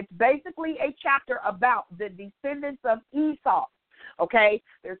it's basically a chapter about the descendants of Esau. Okay,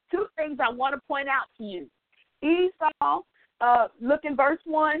 there's two things I want to point out to you. Esau, look in verse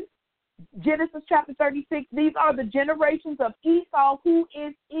 1, Genesis chapter 36. These are the generations of Esau, who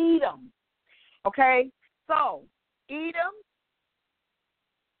is Edom. Okay, so Edom,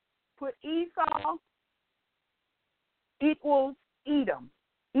 put Esau equals Edom,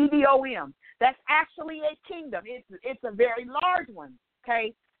 Edom. That's actually a kingdom. It's a very large one,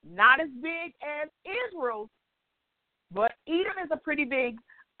 okay? Not as big as Israel's, but Edom is a pretty big.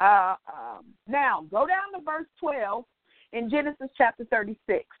 Now, go down to verse 12 in Genesis chapter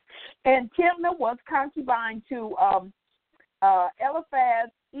 36. And Timnah was concubine to Eliphaz,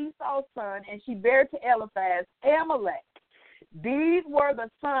 Esau's son, and she bare to Eliphaz Amalek. These were the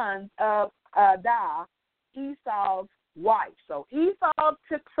sons of Darah, Esau's wife. So Esau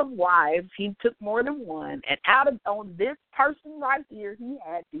took some wives. He took more than one. And on this person right here, he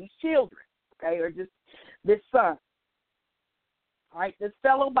had these children, okay, or just this son. All right, this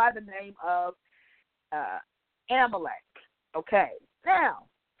fellow by the name of Amalek. Okay, now,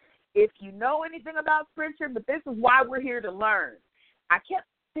 if you know anything about Scripture, but this is why we're here to learn. I kept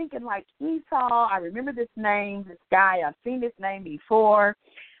thinking like Esau, I remember this name, this guy, I've seen this name before,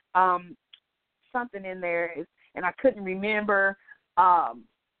 something in there, and I couldn't remember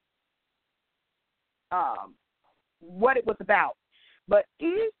what it was about. But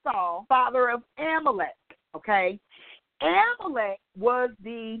Esau, father of Amalek, okay, Amalek was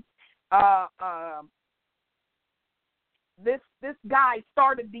the this guy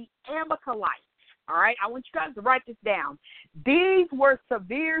started the Amalekites. All right, I want you guys to write this down. These were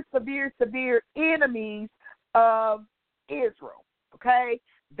severe enemies of Israel. Okay,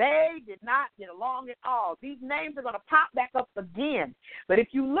 they did not get along at all. These names are going to pop back up again. But if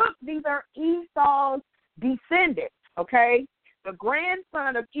you look, these are Esau's descendants. Okay, the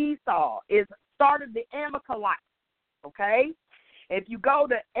grandson of Esau started the Amalekites. Okay, if you go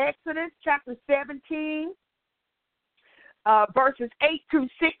to Exodus chapter 17, verses 8 through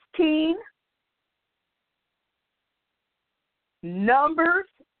 16. Numbers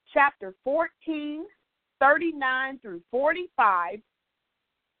chapter 14, 39 through 45.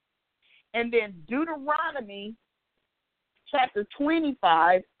 And then Deuteronomy chapter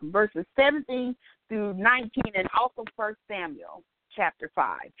 25, verses 17 through 19, and also 1 Samuel chapter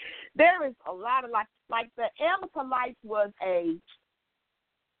 5. There is a lot of, like the Amalekites was a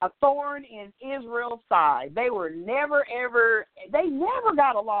thorn in Israel's side. They were never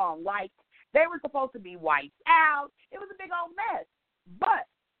got along. Like, they were supposed to be wiped out. It was a big old mess. But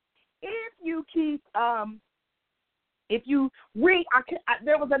if you keep, if you read,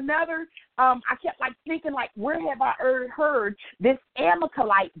 there was another, I kept like thinking, like, where have I heard this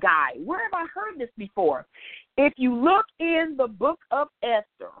Amalekite guy? Where have I heard this before? If you look in the book of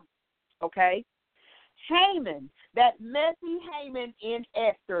Esther, okay, Haman, that messy Haman in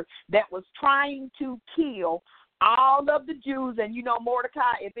Esther that was trying to kill all of the Jews, and you know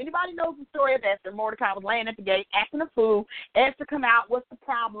Mordecai, if anybody knows the story of Esther, Mordecai was laying at the gate acting a fool. Esther come out, what's the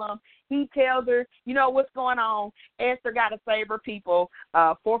problem? He tells her, you know, what's going on. Esther got to save her people.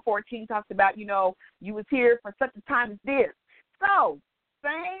 4:14 talks about, you know, you was here for such a time as this. So,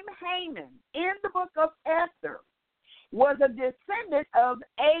 same Haman in the book of Esther was a descendant of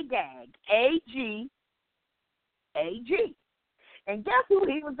Agag, A-G. And guess who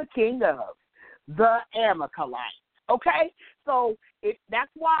he was the king of? The Amalekites. Okay? So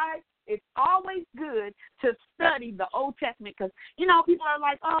that's why it's always good to study the Old Testament, because, you know, people are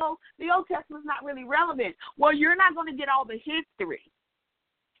like, oh, the Old Testament's not really relevant. Well, you're not going to get all the history,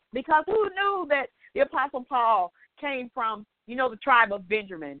 because who knew that the Apostle Paul came from, you know, the tribe of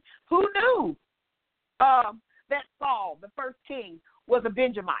Benjamin? Who knew that Saul, the first king, was a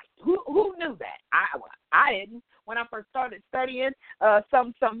Benjamite? Who knew that? I didn't when I first started studying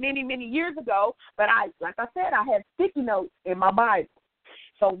some many years ago. But like I said, I had sticky notes in my Bible.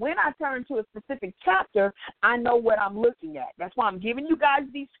 So when I turn to a specific chapter, I know what I'm looking at. That's why I'm giving you guys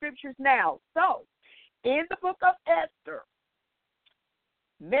these scriptures now. So in the book of Esther,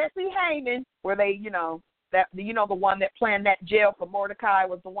 messy Haman, where they, you know, that, you know, the one that planned that jail for Mordecai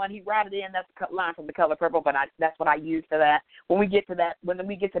was the one he ratted in. That's the line from The Color Purple, but that's what I use for that. When we get to that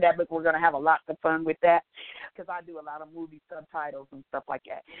book, we're going to have a lot of fun with that, because I do a lot of movie subtitles and stuff like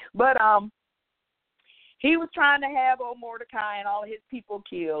that. But he was trying to have old Mordecai and all of his people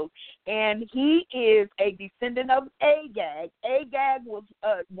killed, and he is a descendant of Agag. Agag was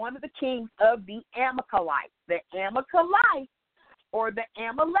one of the kings of the Amalekites. The Amalekites, or the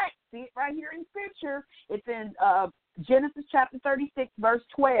Amalek. See it right here in Scripture. It's in Genesis chapter 36, verse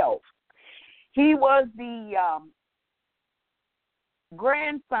 12. He was the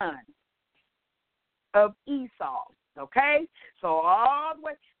grandson of Esau, okay? So all the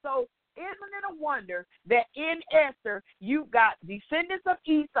way. So isn't it a wonder that in Esther you got descendants of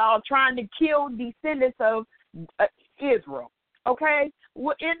Esau trying to kill descendants of Israel, okay?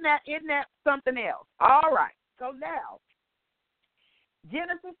 Well, isn't that something else? All right. So now,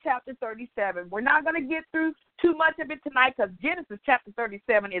 Genesis chapter 37. We're not going to get through too much of it tonight, because Genesis chapter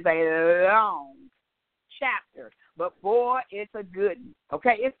 37 is a long chapter. But, boy, it's a good one.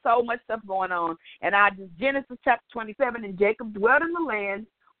 Okay, it's so much stuff going on. And Genesis chapter 27, and Jacob dwelt in the land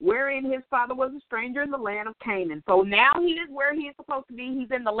wherein his father was a stranger in the land of Canaan. So now he is where he is supposed to be.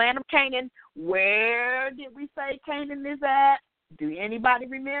 He's in the land of Canaan. Where did we say Canaan is at? Do anybody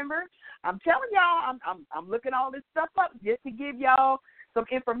remember? I'm telling y'all, I'm looking all this stuff up just to give y'all some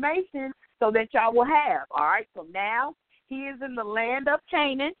information so that y'all will have. All right, so now he is in the land of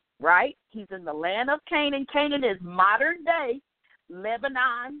Canaan, right? He's in the land of Canaan. Canaan is modern day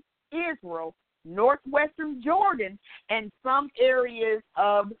Lebanon, Israel, northwestern Jordan, and some areas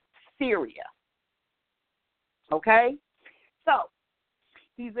of Syria. Okay? So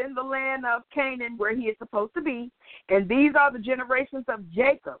he's in the land of Canaan where he is supposed to be, and these are the generations of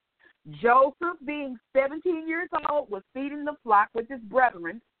Jacob. Joseph, being 17 years old, was feeding the flock with his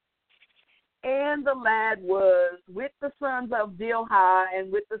brethren, and the lad was with the sons of Bilhah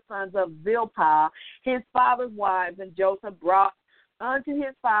and with the sons of Zilpah, his father's wives, and Joseph brought unto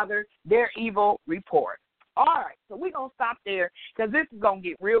his father their evil report. All right, so we're going to stop there, because this is going to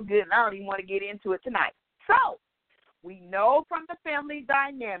get real good, and I don't even want to get into it tonight. So we know from the family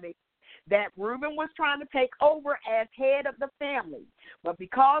dynamic that Reuben was trying to take over as head of the family. But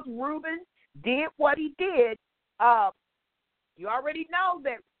because Reuben did what he did, you already know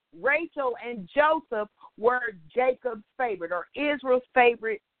that Rachel and Joseph were Jacob's favorite, or Israel's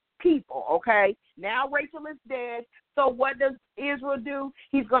favorite people, okay? Now Rachel is dead, so what does Israel do?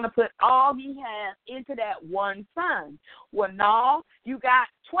 He's going to put all he has into that one son. Well, no, you got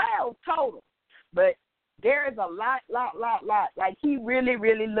 12 total, but there is a lot. Like, he really,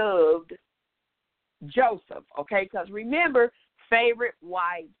 really loved Joseph, okay? Because remember, favorite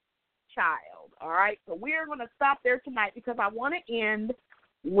white child, all right? So we're going to stop there tonight because I want to end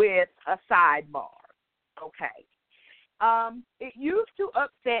with a sidebar, okay? It used to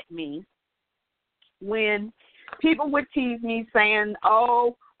upset me when people would tease me saying,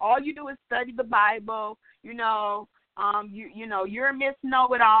 oh, all you do is study the Bible, you know, you're a Miss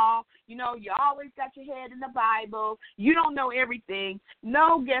Know-It-all, you know, you always got your head in the Bible, you don't know everything.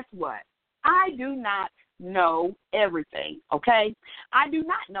 No, guess what? I do not know everything, okay? I do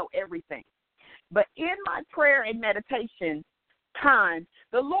not know everything. But in my prayer and meditation time,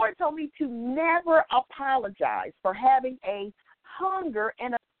 the Lord told me to never apologize for having a hunger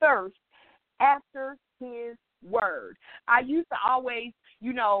and a thirst after his word. I used to always,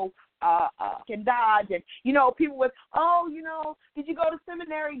 can dodge, and, people would, did you go to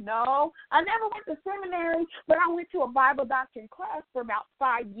seminary? No, I never went to seminary, but I went to a Bible doctrine class for about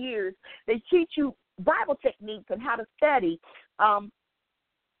 5 years. They teach you Bible techniques and how to study.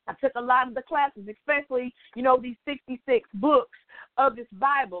 I took a lot of the classes, especially, these 66 books of this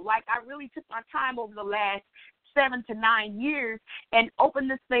Bible. Like, I really took my time over the last 7 to 9 years and opened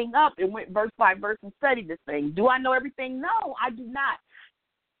this thing up and went verse by verse and studied this thing. Do I know everything? No, I do not.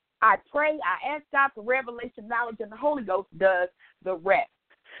 I pray, I ask God for revelation, knowledge, and the Holy Ghost does the rest.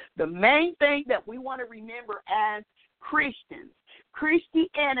 The main thing that we want to remember as Christians,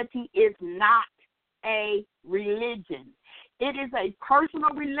 Christianity is not a religion. It is a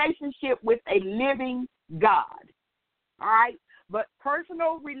personal relationship with a living God. All right? But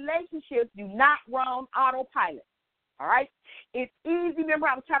personal relationships do not run autopilot. All right? It's easy. Remember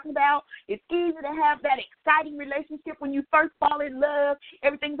I was talking about, it's easy to have that exciting relationship when you first fall in love.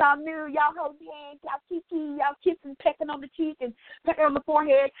 Everything's all new. Y'all hold hands, y'all kiki, y'all kissing, pecking on the cheek and pecking on the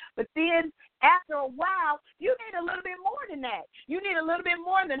forehead. But then after a while, you need a little bit more than that. You need a little bit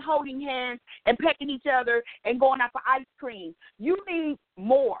more than holding hands and pecking each other and going out for ice cream. You need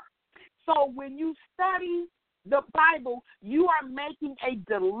more. So when you study the Bible, you are making a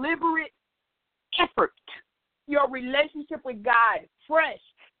deliberate effort. Your relationship with God fresh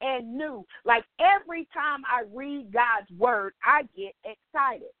and new. Like, every time I read God's word, I get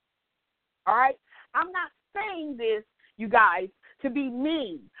excited. All right? I'm not saying this, you guys, to be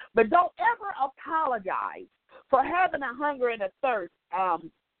mean, but don't ever apologize for having a hunger and a thirst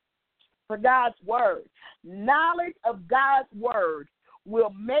for God's word. Knowledge of God's word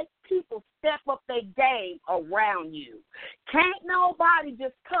will make people step up their game around you. Can't nobody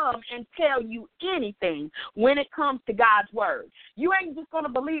just come and tell you anything when it comes to God's word. You ain't just going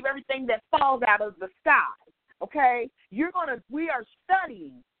to believe everything that falls out of the sky, okay? We are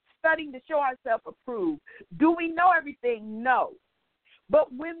studying to show ourselves approved. Do we know everything? No.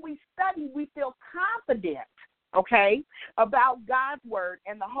 But when we study, we feel confident, okay, about God's word,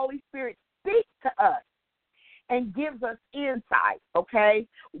 and the Holy Spirit speaks to us and gives us insight, okay?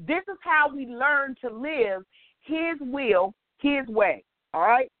 This is how we learn to live his will, his way, all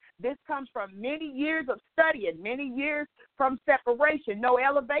right? This comes from many years of study and many years from separation. No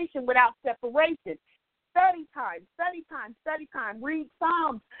elevation without separation. Study time. Read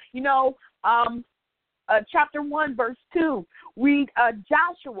Psalms, chapter 1, verse 2. Read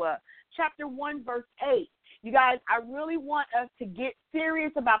Joshua, chapter 1, verse 8. You guys, I really want us to get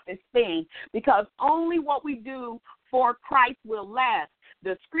serious about this thing, because only what we do for Christ will last.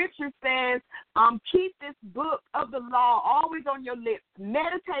 The scripture says, keep this book of the law always on your lips.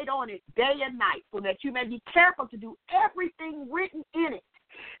 Meditate on it day and night, so that you may be careful to do everything written in it.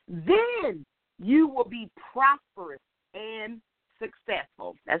 Then you will be prosperous and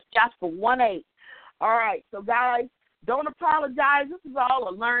successful. That's Joshua 1:8. All right, so guys, don't apologize. This is all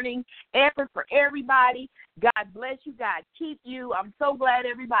a learning effort for everybody. God bless you. God keep you. I'm so glad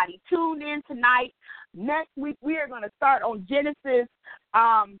everybody tuned in tonight. Next week, we are going to start on Genesis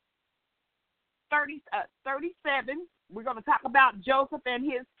 37. We're going to talk about Joseph and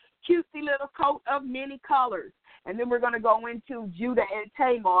his cutesy little coat of many colors. And then we're going to go into Judah and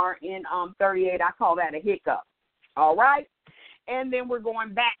Tamar in 38. I call that a hiccup. All right? And then we're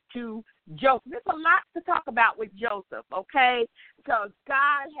going back to Joseph. There's a lot to talk about with Joseph, okay? Because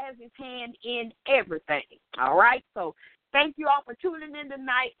God has his hand in everything, all right? So thank you all for tuning in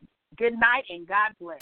tonight. Good night, and God bless.